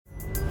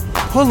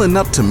Pulling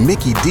up to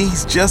Mickey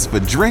D's just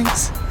for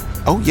drinks?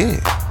 Oh yeah,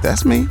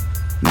 that's me.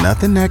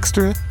 Nothing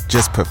extra,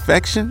 just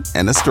perfection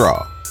and a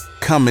straw.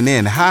 Coming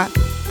in hot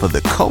for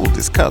the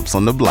coldest cups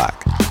on the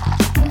block.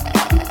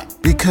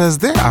 Because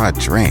there are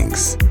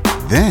drinks.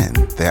 Then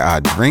there are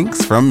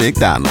drinks from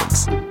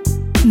McDonald's.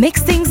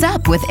 Mix things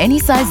up with any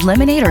size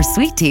lemonade or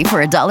sweet tea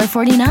for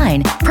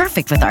 $1.49.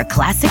 Perfect with our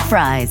classic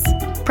fries.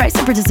 Price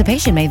and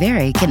participation may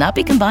vary. Cannot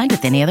be combined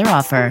with any other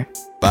offer.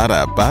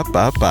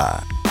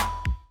 Ba-da-ba-ba-ba.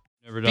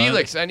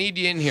 Felix, I need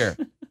you in here.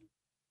 All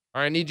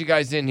right, I need you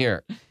guys in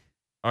here.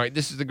 All right,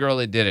 this is the girl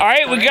that did it. All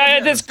right, we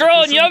got this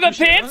girl in yoga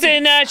pants,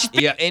 and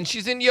and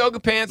she's in yoga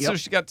pants, so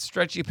she got the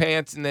stretchy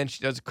pants, and then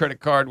she does a credit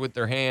card with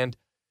her hand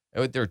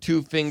and with her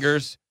 2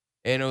 fingers,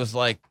 and it was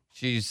like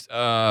she's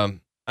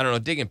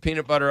digging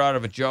peanut butter out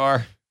of a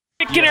jar.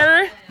 Picking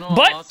her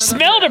butt,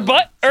 smelled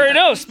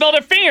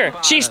her finger.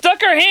 She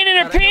stuck her hand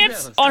in her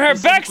pants on her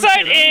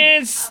backside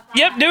and,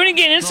 do it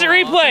again, instant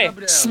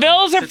replay.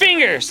 Smells her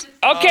fingers.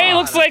 Okay,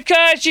 looks like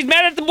she's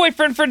mad at the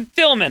boyfriend for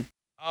filming.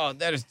 Oh,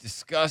 that is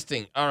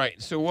disgusting. All right,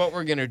 so what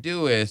we're going to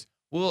do is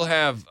we'll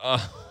have,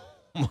 why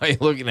are you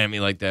looking at me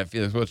like that,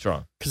 Felix? What's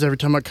wrong? Because every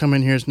time I come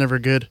in here, it's never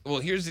good. Well,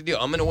 here's the deal.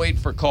 I'm going to wait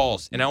for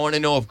calls, and I want to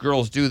know if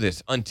girls do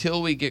this.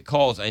 Until we get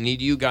calls, I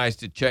need you guys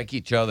to check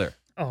each other.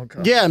 Oh,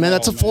 God. Yeah, man,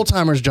 that's a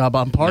full-timer's job.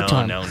 I'm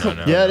part-time. No.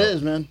 Yeah, it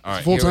is, man. All right,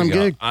 it's a full-time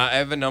gig. I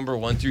have a number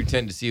 1 through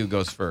 10 to see who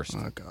goes first.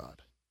 Oh,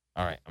 God.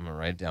 All right, I'm going to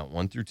write it down,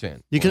 1 through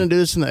 10. You couldn't do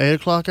this in the 8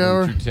 o'clock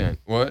hour? 1 through 10.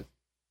 What?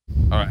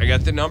 All right, I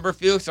got the number,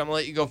 Felix. I'm going to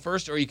let you go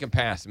first, or you can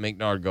pass and make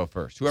Nard go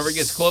first. Whoever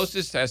gets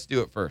closest has to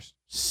do it first.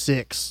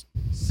 6.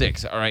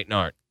 6. All right,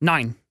 Nard.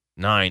 9.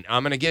 9.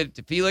 I'm going to get it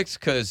to Felix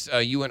because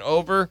you went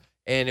over,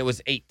 and it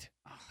was 8.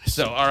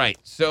 So, all right.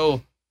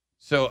 So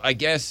I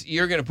guess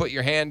you're going to put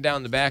your hand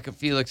down the back of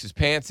Felix's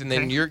pants, and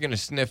then you're going to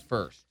sniff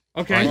first.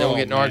 Okay. All right, then we'll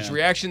get Nard's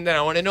reaction. Then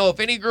I want to know if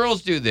any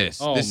girls do this.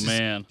 Oh,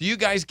 man. Do you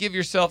guys give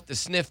yourself the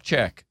sniff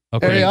check?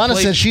 Okay. Ariana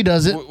said she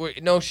does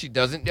it. No, she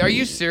doesn't. Are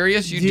you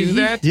serious? You do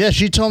that? Yeah,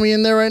 she told me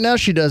in there right now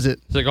she does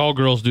it. It's like all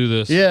girls do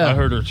this. Yeah. I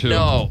heard her too.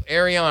 No,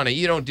 Ariana,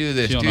 you don't do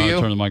this, She don't do know how you?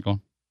 to turn the mic on.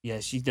 Yeah,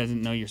 she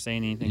doesn't know you're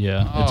saying anything.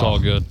 Yeah, it's all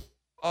good.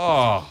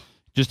 Oh.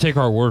 Just take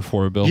our word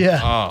for it, Bill. Yeah.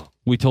 Oh.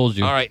 We told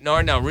you. All right,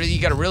 Nard, now really,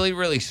 you got to really,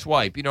 really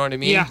swipe. You know what I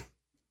mean? Yeah.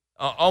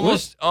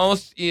 Almost,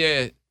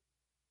 yeah.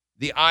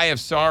 The eye of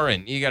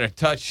Sauron. You got to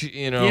touch,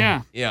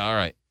 Yeah. Yeah, all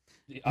right.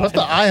 What's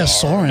the Eye of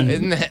Sauron?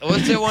 Isn't that,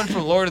 what's that one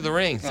from Lord of the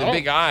Rings? The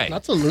big eye.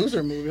 That's a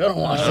loser movie. I don't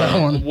watch that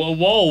one.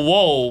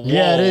 Whoa.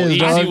 Yeah, it is, Easy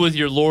dog. with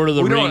your Lord of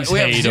the Rings We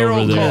have hate zero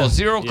over there. calls.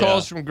 Zero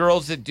calls from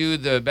girls that do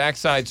the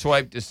backside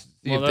swipe to see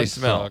if they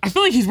smell. I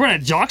feel like he's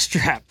wearing a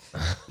jockstrap.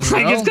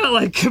 Like it's got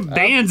like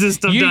bands and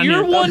stuff down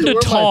You're here. one to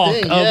talk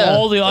thing, of yeah.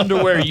 all the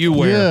underwear you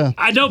wear. Yeah.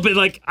 I know, but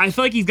like I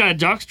feel like he's got a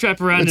jockstrap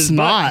around It's his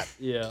not.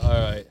 Yeah, all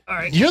right. butt. All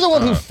right. You're the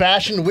one who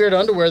fashioned weird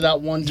underwear that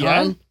one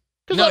time.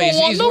 No, I don't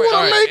want no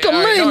one to make a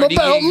meme no,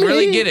 about you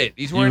really me. get it.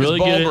 He's You wearing really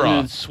his get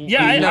ball it? bra.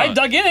 Yeah, I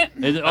dug in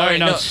it. All right,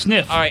 now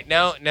sniff. All right,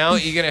 now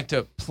you're gonna have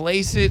to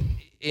place it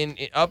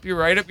up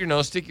your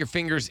nose. Stick your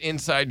fingers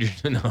inside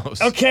your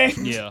nose. Okay.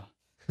 Yeah.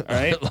 All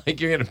right.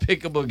 Like you're gonna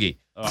pick a boogie.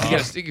 You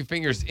gotta stick your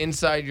fingers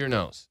inside your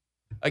nose.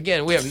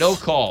 Again, we have no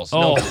calls.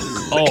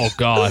 Oh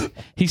God.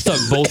 He stuck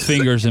both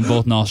fingers in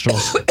both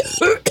nostrils.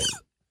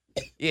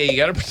 Yeah, you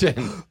gotta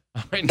pretend.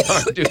 All right, now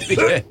do it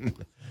again.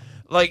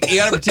 Like you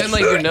gotta pretend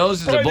like your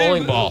nose is a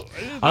bowling ball.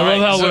 I love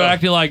how we're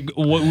acting like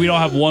we don't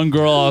have one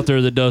girl out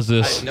there that does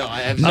this. No, I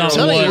have I'm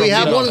telling you, we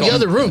have one in the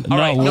other room. All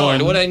right, Not no.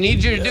 one. What I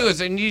need you to do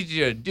is I need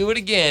you to do it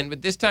again,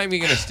 but this time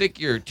you're gonna stick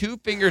your 2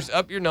 fingers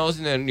up your nose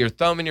and then your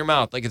thumb in your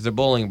mouth like it's a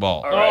bowling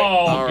ball. All right.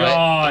 All right.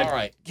 God. All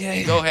right.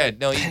 Go ahead.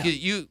 No,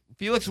 you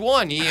Felix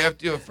won. You have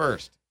to do it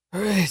first.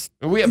 All right.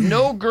 We have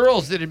no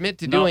girls that admit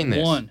to doing Not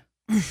this. one.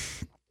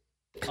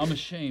 I'm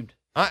ashamed.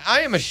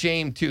 I am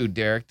ashamed too,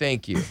 Derek.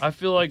 Thank you. I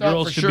feel like Thought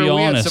girls for should sure be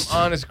we honest. had some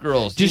honest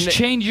girls. Just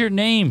change your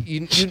name.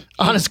 You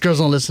Honest girls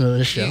don't listen to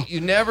this show.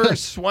 You never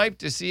swipe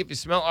to see if you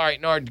smell. All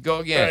right, Nard, go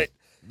again. All right.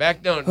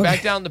 Back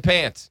down the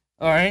pants.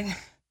 All right.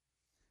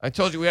 I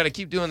told you we got to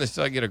keep doing this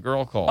till I get a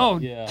girl call. Oh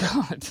Yeah.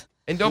 God.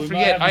 and don't We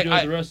forget, might have to do it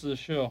I the rest of the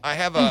show. I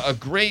have a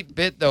great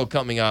bit though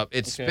coming up.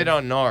 It's Okay. spit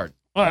on Nard.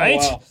 All right.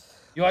 Oh, wow.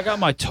 Yo, I got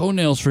my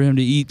toenails for him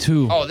to eat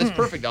too. Oh, that's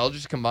perfect. I'll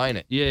just combine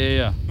it.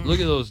 Yeah. Look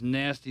at those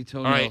nasty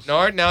toenails. All right,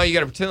 Nard. Now you got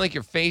to pretend like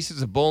your face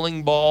is a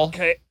bowling ball.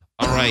 Okay.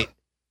 All right.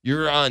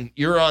 You're on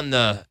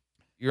the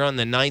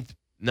ninth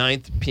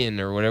pin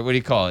or whatever. What do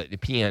you call it? The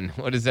pin.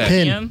 What is that?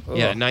 Pin.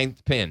 Yeah,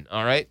 9th pin.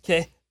 All right.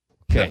 Okay.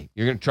 Okay.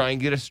 You're gonna try and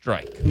get a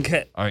strike.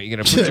 Okay. All right. You're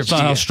gonna put your That's not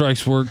how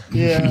strikes work.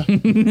 Yeah.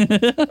 You're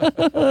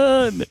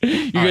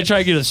gonna try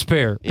to get a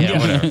spare. Yeah,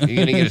 whatever.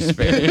 You're gonna get a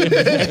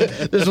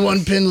spare. There's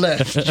one pin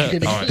left. All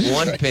right,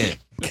 1 pin.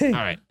 Okay. All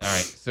right.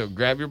 So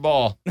grab your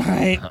ball. All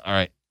right. All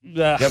right. You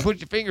gotta put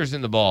your fingers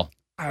in the ball,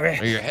 All or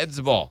right. your head's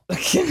the ball.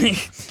 Okay.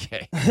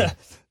 Okay.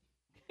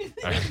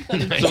 All right.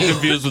 So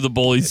confused with the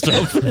bully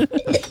stuff.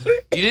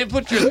 You didn't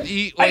put your.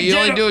 You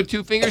only do it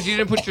 2 fingers. You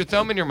didn't put your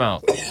thumb in your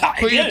mouth.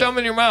 Put your thumb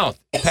in your mouth.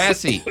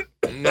 Passy.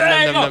 Num.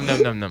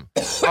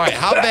 All right.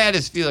 How bad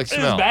does Felix It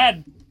smell? was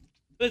bad.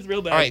 That's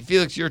real bad. All right,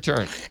 Felix, your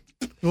turn.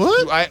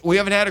 What? We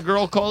haven't had a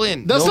girl call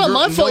in. That's not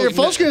my fault. Your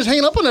phone screen is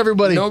hanging up on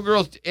everybody. No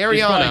girls.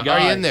 Ariana, probably are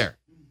you guys. in there?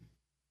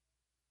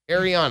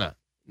 Ariana.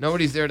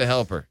 Nobody's there to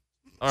help her.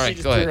 All right,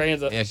 just go ahead. threw her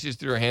hands up. Yeah, she just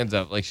threw her hands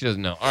up like she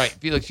doesn't know. All right,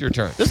 Felix, your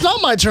turn. It's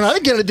not my turn. I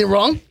didn't get anything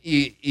wrong.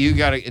 You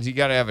gotta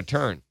have a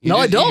turn. No,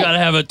 I don't. You gotta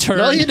have a turn.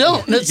 No, you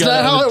don't. That's You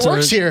gotta not have how a it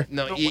works turn. here.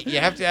 No, you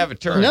have to have a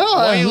turn. No,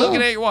 Why are you no.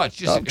 looking at your watch?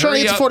 Just I'm trying to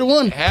hurry get to up.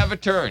 41. Have a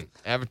turn.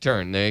 Have a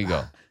turn. There you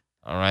go.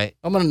 All right.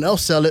 I'm going to no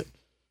sell it.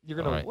 You're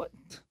gonna All right. what?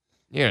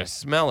 You're gonna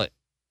smell it.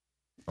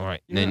 All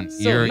right. You're Then gonna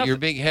sell your nothing.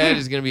 big head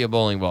is gonna be a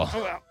bowling ball.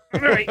 Oh wow. All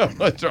right.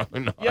 What's wrong,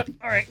 Nard? Yep.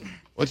 All right.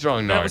 What's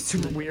wrong, That Nard? was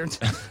super weird.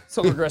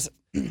 So aggressive.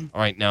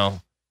 All right,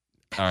 now.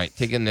 All right,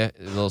 take in the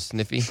little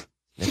sniffy.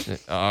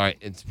 All right,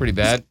 it's pretty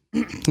bad.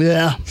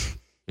 Yeah.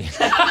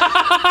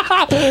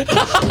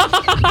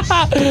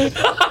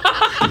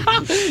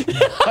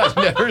 I've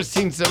never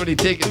seen somebody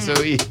take it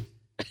so easy.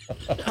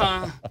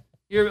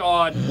 You're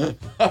odd.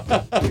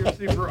 You're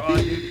super odd,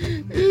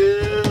 dude.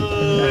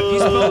 You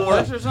smell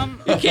worse or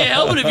something? You can't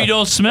help it if you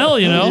don't smell,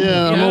 you know?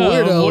 Yeah, I'm a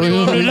weirdo. What do you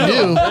want me to do?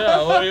 do?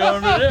 Yeah, what do you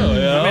want me to do? You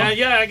know? I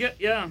mean, I get,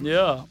 yeah.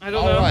 Yeah. I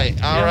don't know.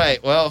 All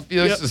right. Well,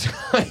 Felix his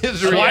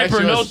Swiper,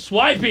 reaction no was,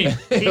 swiping.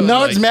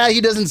 Nard's mad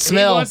he doesn't He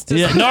smell. wants to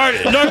Yeah,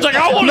 Nard's like,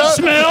 I want to I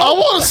smell.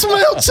 want to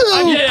smell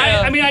too.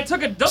 Yeah. I mean, I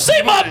took a dump.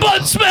 See my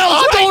butt smells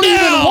I right don't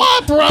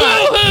now. even wipe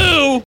right.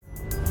 Boo-hoo.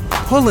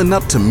 Pulling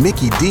up to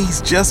Mickey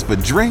D's just for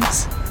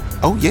drinks?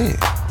 Oh yeah,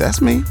 that's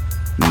me.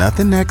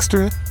 Nothing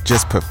extra,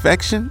 just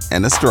perfection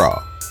and a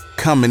straw.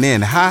 Coming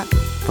in hot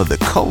for the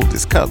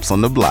coldest cups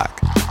on the block.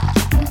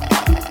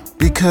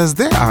 Because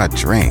there are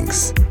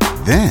drinks.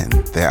 Then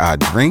there are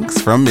drinks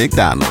from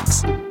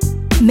McDonald's.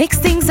 Mix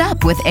things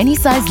up with any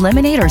size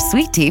lemonade or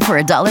sweet tea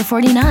for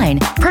 $1.49.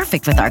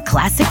 Perfect with our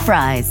classic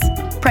fries.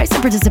 Price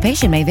and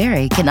participation may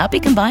vary. Cannot be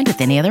combined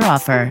with any other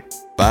offer.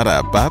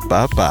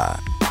 Ba-da-ba-ba-ba.